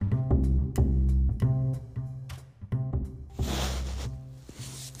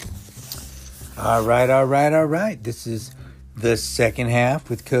All right. This is the second half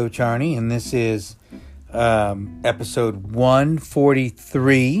with Coach Arnie, and this is episode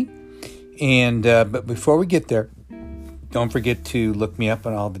 143. And but before we get there, don't forget to look me up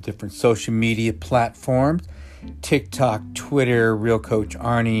on all the different social media platforms: TikTok, Twitter, Real Coach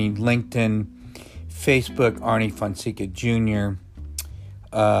Arnie, LinkedIn, Facebook, Arnie Fonseca Jr.,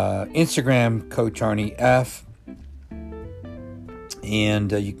 Instagram, Coach Arnie F.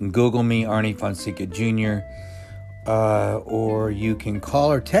 And you can Google me, Arnie Fonseca Jr., or you can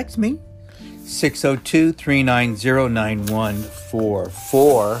call or text me,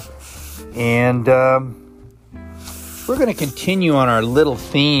 602-390-9144. And we're going to continue on our little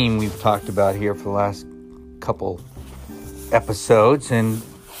theme we've talked about here for the last couple episodes, and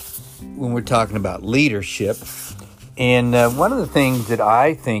when we're talking about leadership. And one of the things that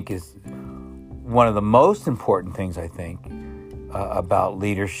I think is one of the most important things, I think, about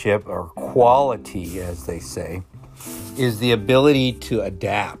leadership, or quality, as they say, is the ability to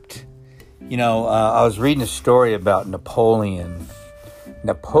adapt. You know, I was reading a story about Napoleon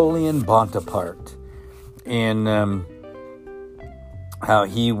Bonaparte, and how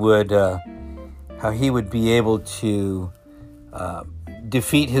he would be able to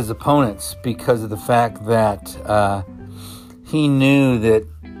defeat his opponents because of the fact that he knew that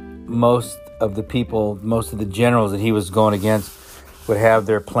most of the generals that he was going against would have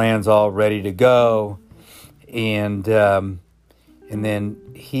their plans all ready to go, and then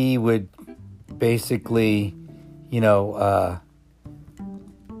he would basically, he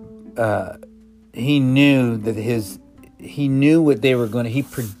knew what they were going to. He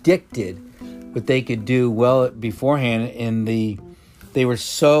predicted what they could do well beforehand, and they were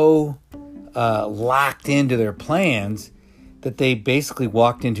so locked into their plans that they basically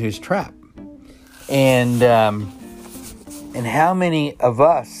walked into his trap. And how many of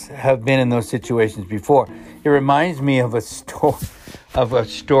us have been in those situations before? It reminds me of a story,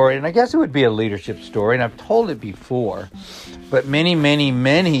 and I guess it would be a leadership story, and I've told it before, but many, many,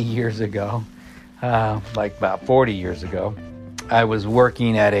 many years ago, like about 40 years ago, I was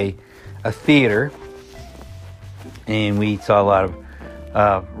working at a theater, and we saw a lot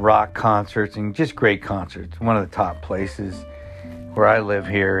of rock concerts and just great concerts. One of the top places where I live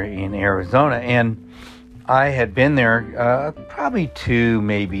here in Arizona, and I had been there probably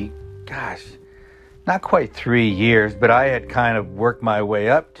not quite 3 years, but I had kind of worked my way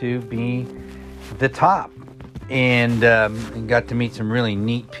up to be the top, and got to meet some really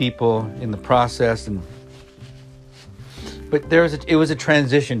neat people in the process. But it was a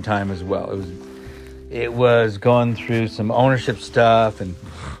transition time as well. It was going through some ownership stuff, and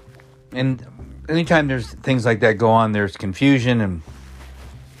anytime there's things like that go on, there's confusion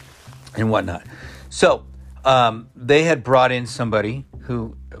and whatnot. So they had brought in somebody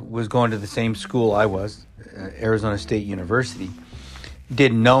who was going to the same school I was, Arizona State University.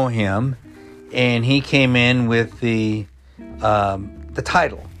 Didn't know him, and he came in with the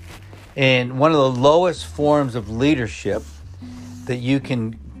title. And one of the lowest forms of leadership that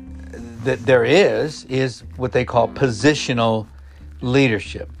there is what they call positional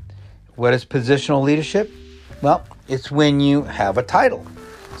leadership. What is positional leadership? Well, it's when you have a title.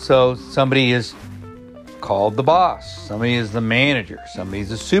 So somebody is called the boss, somebody is the manager, somebody's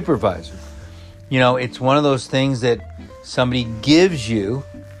the supervisor. It's one of those things that somebody gives you.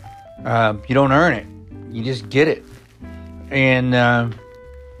 You don't earn it, you just get it. And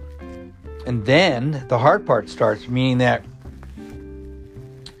then the hard part starts, meaning that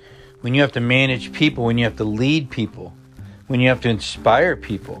when you have to manage people, when you have to lead people, when you have to inspire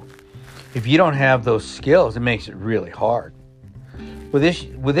people, if you don't have those skills, it makes it really hard. With this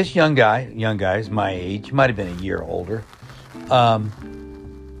young guy's my age, he might have been a year older.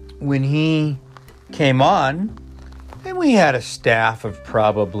 When he came on, and we had a staff of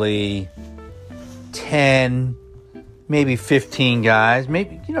probably 10, maybe 15 guys,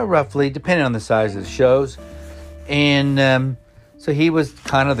 maybe, roughly, depending on the size of the shows. And so he was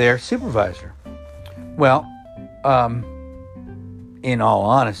kind of their supervisor. Well, in all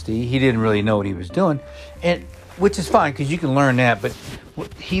honesty, he didn't really know what he was doing, and which is fine because you can learn that. But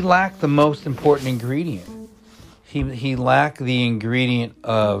he lacked the most important ingredient. He lacked the ingredient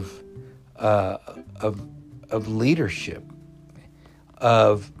of leadership,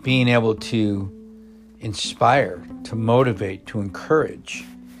 of being able to inspire, to motivate, to encourage,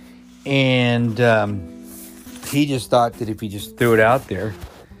 and he just thought that if he just threw it out there,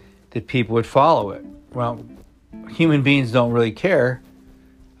 that people would follow it. Well, human beings don't really care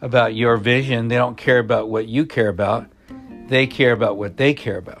about your vision. They don't care about what you care about. They care about what they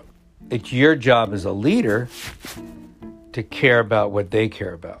care about. It's your job as a leader to care about what they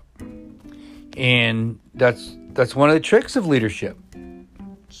care about. And that's one of the tricks of leadership.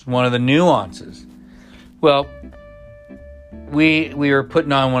 It's one of the nuances. Well, we were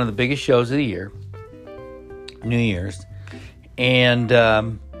putting on one of the biggest shows of the year, New Year's, and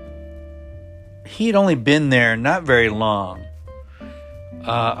he had only been there not very long.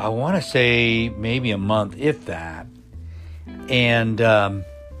 I want to say maybe a month, if that. And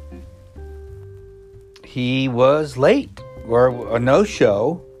he was late, or a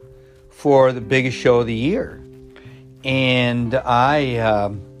no-show for the biggest show of the year. And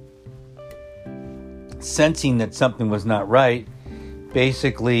I, sensing that something was not right,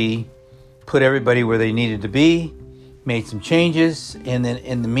 basically put everybody where they needed to be, made some changes, and then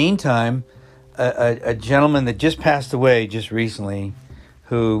in the meantime, a gentleman that just passed away just recently,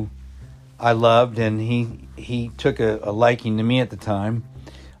 who I loved, and he took a liking to me at the time,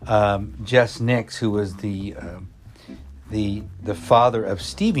 Jess Nicks, who was the father of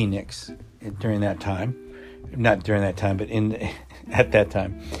Stevie Nicks during that time. Not during that time, but at that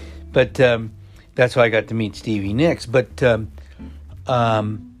time. But that's how I got to meet Stevie Nicks. But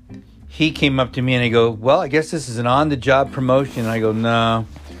he came up to me and I go, well, I guess this is an on-the-job promotion. And I go, no,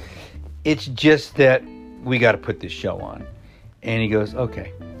 it's just that we got to put this show on. And he goes,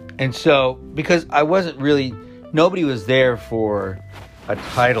 okay. And so, because I wasn't really, nobody was there for a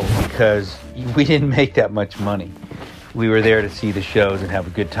title because we didn't make that much money. We were there to see the shows and have a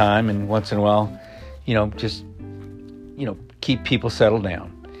good time, and once in a while, just keep people settled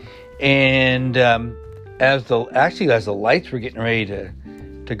down. And as the lights were getting ready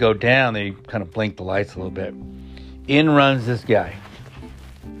to go down, they kind of blinked the lights a little bit. In runs this guy,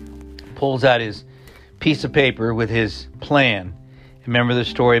 pulls out his piece of paper with his plan. Remember the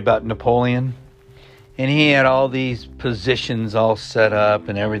story about Napoleon? And he had all these positions all set up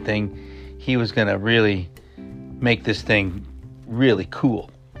and everything. He was going to really make this thing really cool.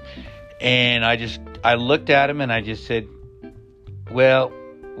 And I looked at him and I just said, well,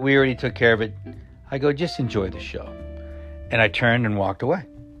 we already took care of it. I go, just enjoy the show. And I turned and walked away.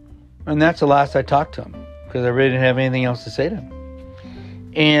 And that's the last I talked to him, because I really didn't have anything else to say to him.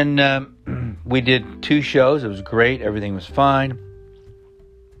 And we did 2 shows. It was great. Everything was fine.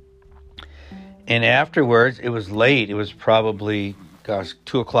 And afterwards, it was late. It was probably,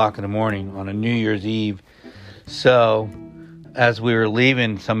 2 o'clock in the morning on a New Year's Eve. So as we were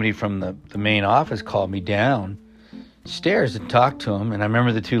leaving, somebody from the main office called me downstairs and talked to him. And I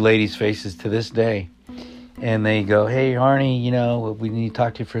remember the 2 ladies' faces to this day. And they go, hey, Arnie, we need to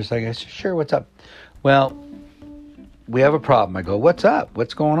talk to you for a second. I said, sure, what's up? Well, we have a problem. I go, what's up?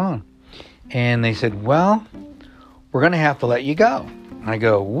 What's going on? And they said, well, we're going to have to let you go. I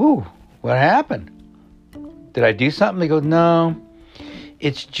go, woo, what happened? Did I do something? They go, no.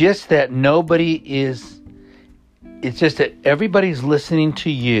 It's just that everybody's listening to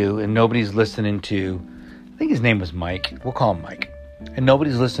you and nobody's listening to, I think his name was Mike. We'll call him Mike. And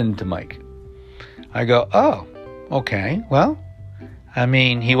nobody's listening to Mike. I go, oh, okay. Well,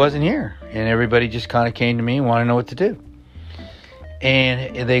 he wasn't here. And everybody just kind of came to me and wanted to know what to do.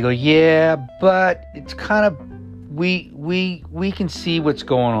 And they go, yeah, but it's kind of, we can see what's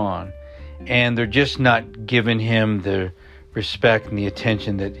going on. And they're just not giving him the respect and the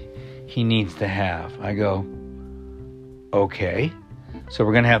attention that he needs to have. I go, okay, so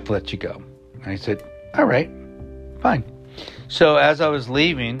we're going to have to let you go. And I said, all right, fine. So as I was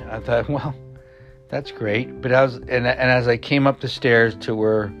leaving, I thought, well, that's great. But as I came up the stairs to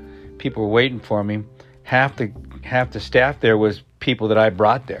where people were waiting for me, half the staff there was people that I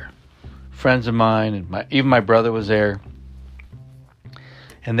brought there, friends of mine, and even my brother was there.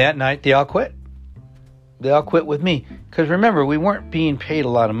 And that night, they all quit. They all quit with me. Because remember, we weren't being paid a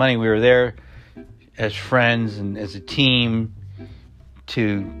lot of money. We were there as friends and as a team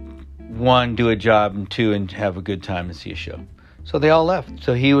to, 1, do a job, and 2, and have a good time and see a show. So they all left.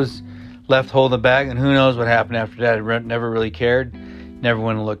 So he was left holding the bag, and who knows what happened after that. I never really cared. Never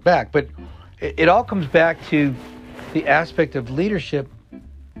wanted to look back. But it all comes back to the aspect of leadership,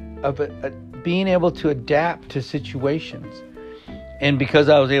 of being able to adapt to situations. And because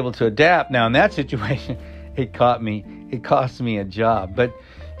I was able to adapt, now in that situation, it cost me a job. But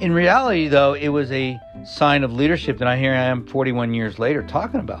in reality, though, it was a sign of leadership that here I am 41 years later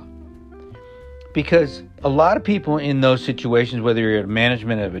talking about. Because a lot of people in those situations, whether you're at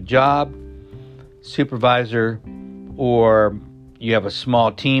management of a job, supervisor, or you have a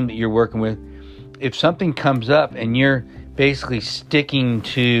small team that you're working with, if something comes up and you're basically sticking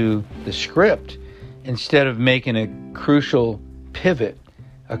to the script instead of making a crucial pivot,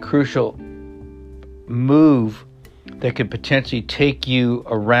 a crucial move that could potentially take you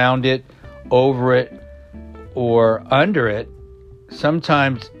around it, over it, or under it,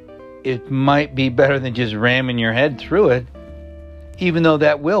 sometimes it might be better than just ramming your head through it, even though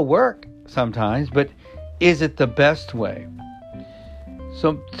that will work sometimes. But is it the best way?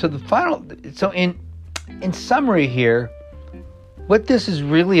 So in summary here, what this is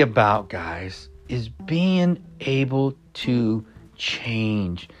really about, guys, is being able to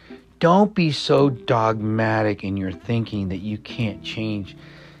change. Don't be so dogmatic in your thinking that you can't change,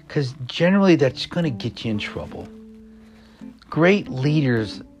 because generally that's going to get you in trouble. Great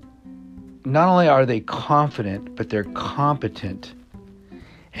leaders, not only are they confident, but they're competent,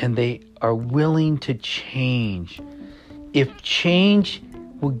 and they are willing to change. If change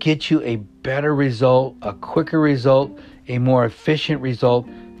will get you a better result, a quicker result, a more efficient result,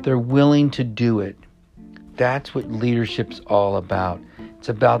 they're willing to do it. That's what leadership's all about. It's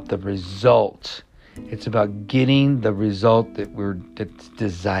about the result. It's about getting the result that's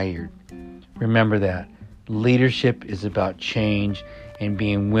desired. Remember that. Leadership is about change and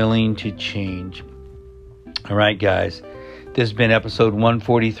being willing to change. All right, guys. This has been episode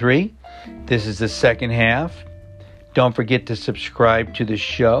 143. This is the second half. Don't forget to subscribe to the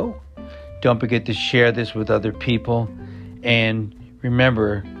show. Don't forget to share this with other people. And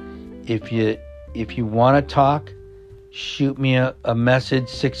remember, if you want to talk, shoot me a message,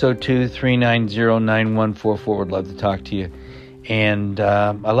 602-390-9144. Would love to talk to you. And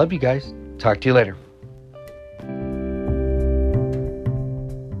I love you guys. Talk to you later.